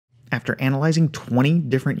After analyzing 20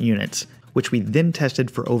 different units, which we then tested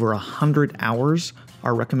for over 100 hours,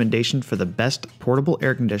 our recommendation for the best portable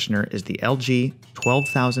air conditioner is the LG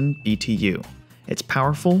 12000 BTU. It's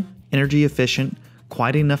powerful, energy efficient,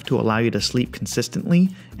 quiet enough to allow you to sleep consistently,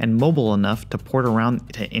 and mobile enough to port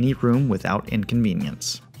around to any room without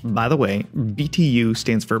inconvenience. By the way, BTU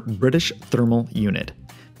stands for British Thermal Unit.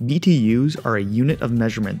 BTUs are a unit of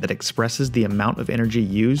measurement that expresses the amount of energy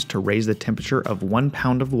used to raise the temperature of 1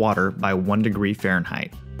 pound of water by 1 degree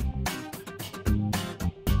Fahrenheit.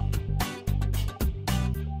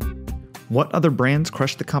 What other brands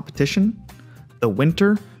crushed the competition? The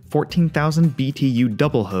Winter 14,000 BTU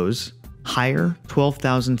double hose, Haier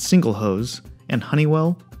 12,000 single hose, and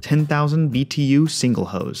Honeywell 10,000 BTU single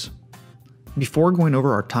hose. Before going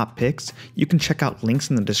over our top picks, you can check out links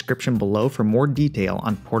in the description below for more detail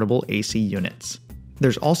on portable AC units.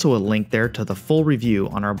 There's also a link there to the full review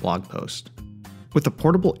on our blog post. With a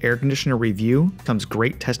portable air conditioner review comes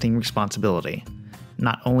great testing responsibility.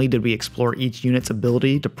 Not only did we explore each unit's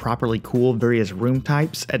ability to properly cool various room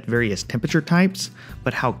types at various temperature types,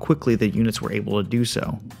 but how quickly the units were able to do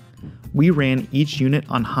so. We ran each unit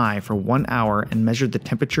on high for 1 hour and measured the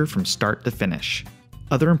temperature from start to finish.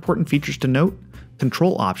 Other important features to note: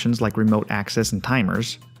 control options like remote access and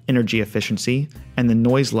timers, energy efficiency, and the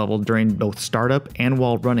noise level during both startup and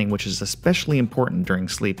while running, which is especially important during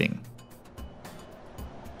sleeping.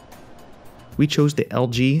 We chose the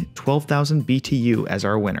LG 12000 BTU as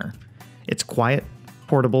our winner. It's quiet,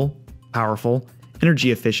 portable, powerful,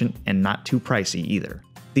 energy efficient, and not too pricey either.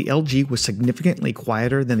 The LG was significantly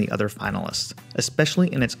quieter than the other finalists,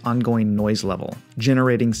 especially in its ongoing noise level,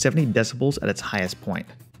 generating 70 decibels at its highest point.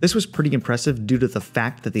 This was pretty impressive due to the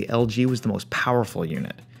fact that the LG was the most powerful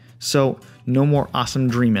unit. So, no more awesome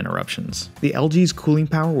dream interruptions. The LG's cooling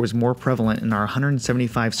power was more prevalent in our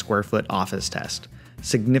 175 square foot office test,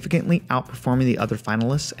 significantly outperforming the other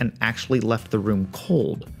finalists and actually left the room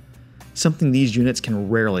cold, something these units can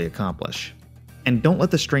rarely accomplish. And don't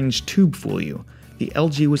let the strange tube fool you. The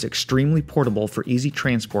LG was extremely portable for easy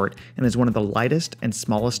transport and is one of the lightest and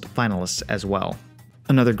smallest finalists as well.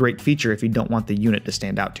 Another great feature if you don't want the unit to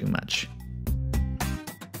stand out too much.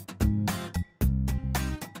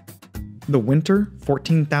 The Winter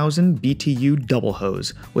 14,000 BTU double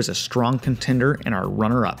hose was a strong contender and our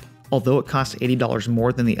runner-up. Although it costs $80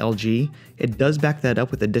 more than the LG, it does back that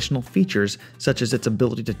up with additional features such as its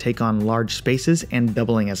ability to take on large spaces and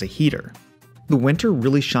doubling as a heater. The Winter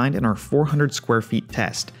really shined in our 400 square feet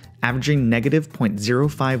test, averaging negative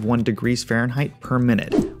 0.051 degrees Fahrenheit per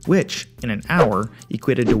minute, which, in an hour,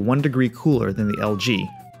 equated to 1 degree cooler than the LG.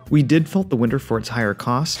 We did fault the Winter for its higher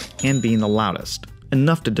cost and being the loudest,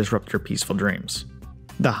 enough to disrupt your peaceful dreams.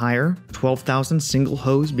 The Haier 12,000 single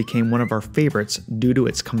hose became one of our favorites due to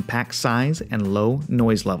its compact size and low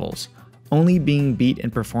noise levels, only being beat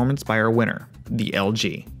in performance by our winner, the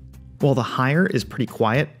LG. While the Haier is pretty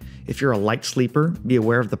quiet, if you're a light sleeper, be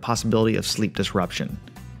aware of the possibility of sleep disruption.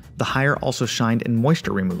 The Haier also shined in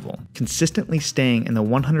moisture removal, consistently staying in the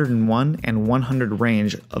 101 and 100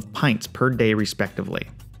 range of pints per day respectively.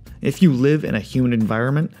 If you live in a humid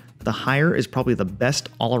environment, the Haier is probably the best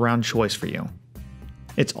all-around choice for you.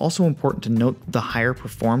 It's also important to note the Haier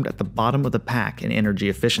performed at the bottom of the pack in energy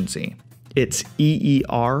efficiency. Its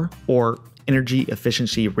EER, or energy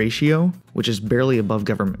efficiency ratio, which is barely above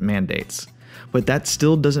government mandates. But that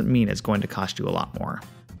still doesn't mean it's going to cost you a lot more.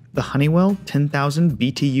 The Honeywell 10,000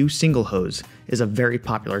 BTU single hose is a very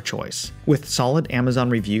popular choice. With solid Amazon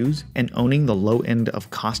reviews and owning the low end of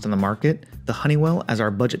cost on the market, the Honeywell as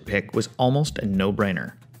our budget pick was almost a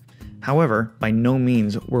no-brainer. However, by no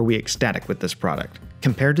means were we ecstatic with this product.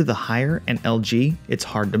 Compared to the Haier and LG, it's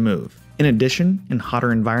hard to move. In addition, in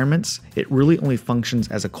hotter environments, it really only functions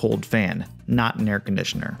as a cold fan, not an air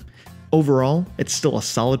conditioner. Overall, it's still a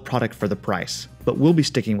solid product for the price, but we'll be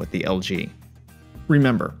sticking with the LG.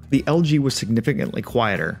 Remember, the LG was significantly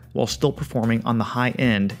quieter while still performing on the high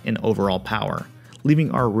end in overall power,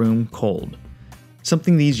 leaving our room cold,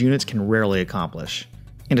 something these units can rarely accomplish.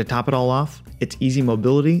 And to top it all off, its easy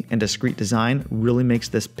mobility and discreet design really makes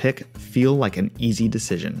this pick feel like an easy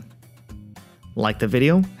decision. Like the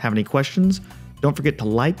video? Have any questions? Don't forget to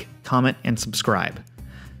like, comment, and subscribe.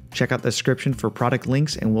 Check out the description for product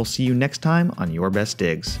links, and we'll see you next time on Your Best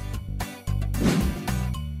Digs.